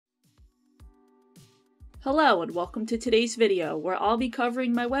Hello and welcome to today's video, where I'll be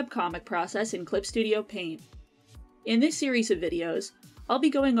covering my webcomic process in Clip Studio Paint. In this series of videos, I'll be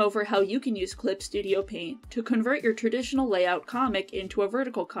going over how you can use Clip Studio Paint to convert your traditional layout comic into a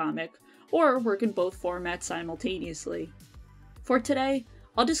vertical comic, or work in both formats simultaneously. For today,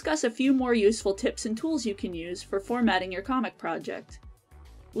 I'll discuss a few more useful tips and tools you can use for formatting your comic project.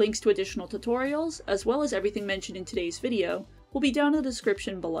 Links to additional tutorials, as well as everything mentioned in today's video, will be down in the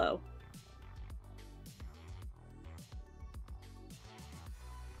description below.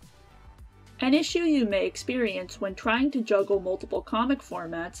 An issue you may experience when trying to juggle multiple comic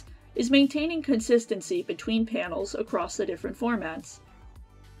formats is maintaining consistency between panels across the different formats.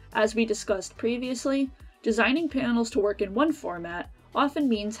 As we discussed previously, designing panels to work in one format often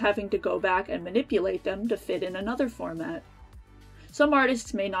means having to go back and manipulate them to fit in another format. Some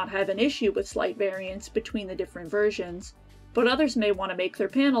artists may not have an issue with slight variance between the different versions, but others may want to make their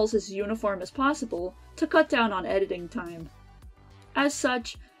panels as uniform as possible to cut down on editing time. As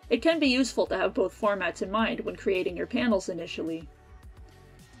such, it can be useful to have both formats in mind when creating your panels initially.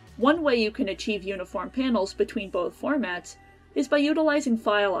 One way you can achieve uniform panels between both formats is by utilizing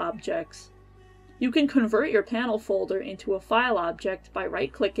file objects. You can convert your panel folder into a file object by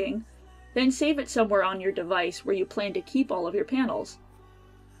right-clicking, then save it somewhere on your device where you plan to keep all of your panels.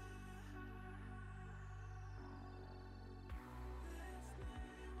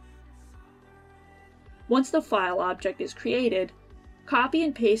 Once the file object is created, copy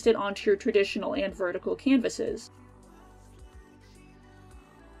and paste it onto your traditional and vertical canvases.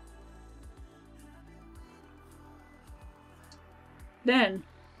 Then,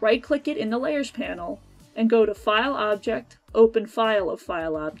 right-click it in the Layers panel, and go to File Object, Open File of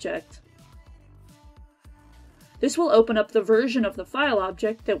File Object. This will open up the version of the file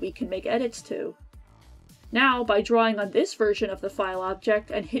object that we can make edits to. Now, by drawing on this version of the file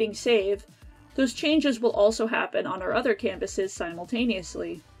object and hitting Save, those changes will also happen on our other canvases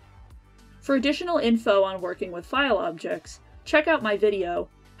simultaneously. For additional info on working with file objects, check out my video,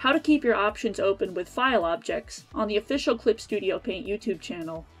 How to Keep Your Options Open with File Objects, on the official Clip Studio Paint YouTube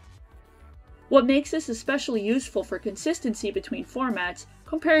channel. What makes this especially useful for consistency between formats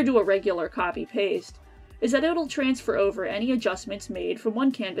compared to a regular copy-paste is that it'll transfer over any adjustments made from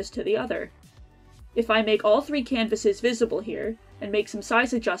one canvas to the other. If I make all three canvases visible here, and make some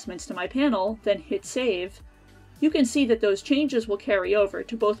size adjustments to my panel, then hit Save, you can see that those changes will carry over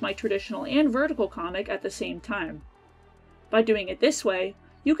to both my traditional and vertical comic at the same time. By doing it this way,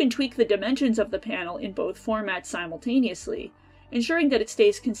 you can tweak the dimensions of the panel in both formats simultaneously, ensuring that it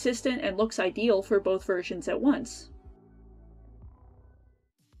stays consistent and looks ideal for both versions at once.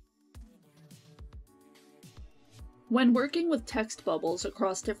 When working with text bubbles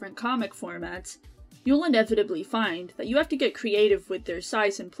across different comic formats, you'll inevitably find that you have to get creative with their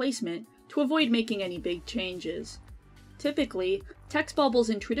size and placement to avoid making any big changes. Typically, text bubbles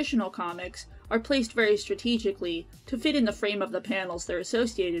in traditional comics are placed very strategically to fit in the frame of the panels they're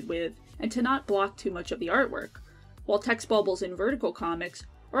associated with and to not block too much of the artwork, while text bubbles in vertical comics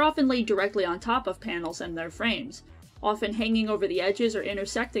are often laid directly on top of panels and their frames, often hanging over the edges or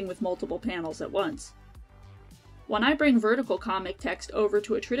intersecting with multiple panels at once. When I bring vertical comic text over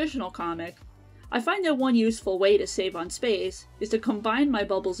to a traditional comic, I find that one useful way to save on space is to combine my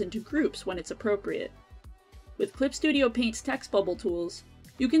bubbles into groups when it's appropriate. With Clip Studio Paint's text bubble tools,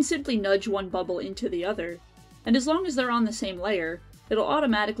 you can simply nudge one bubble into the other, and as long as they're on the same layer, it'll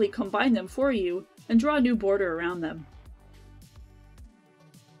automatically combine them for you and draw a new border around them.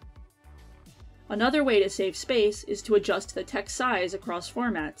 Another way to save space is to adjust the text size across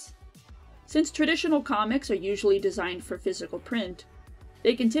formats. Since traditional comics are usually designed for physical print,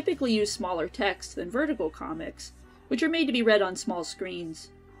 they can typically use smaller text than vertical comics, which are made to be read on small screens.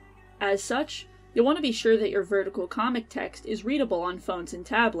 As such, you'll want to be sure that your vertical comic text is readable on phones and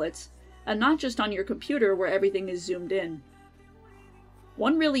tablets, and not just on your computer where everything is zoomed in.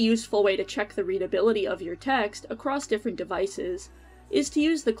 One really useful way to check the readability of your text across different devices is to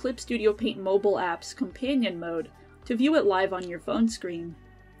use the Clip Studio Paint mobile app's companion mode to view it live on your phone screen.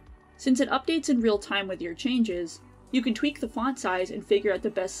 Since it updates in real time with your changes, you can tweak the font size and figure out the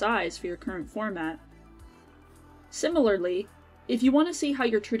best size for your current format. Similarly, if you want to see how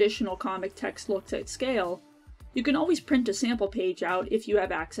your traditional comic text looks at scale, you can always print a sample page out if you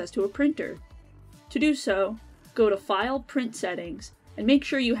have access to a printer. To do so, go to File, Print Settings, and make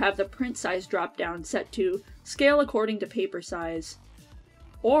sure you have the print size drop-down set to Scale according to paper size.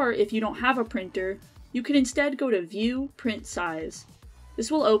 Or, if you don't have a printer, you can instead go to View, Print Size.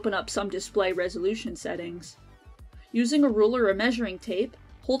 This will open up some display resolution settings. Using a ruler or measuring tape,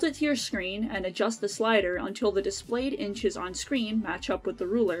 hold it to your screen and adjust the slider until the displayed inches on screen match up with the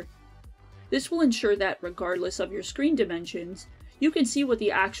ruler. This will ensure that, regardless of your screen dimensions, you can see what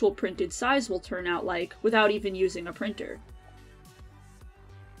the actual printed size will turn out like without even using a printer.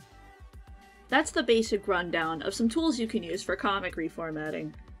 That's the basic rundown of some tools you can use for comic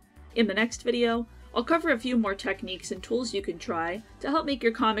reformatting. In the next video, I'll cover a few more techniques and tools you can try to help make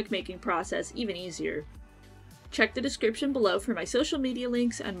your comic making process even easier. Check the description below for my social media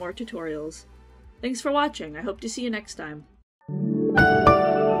links and more tutorials. Thanks for watching, I hope to see you next time.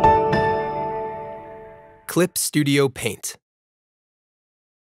 Clip Studio Paint.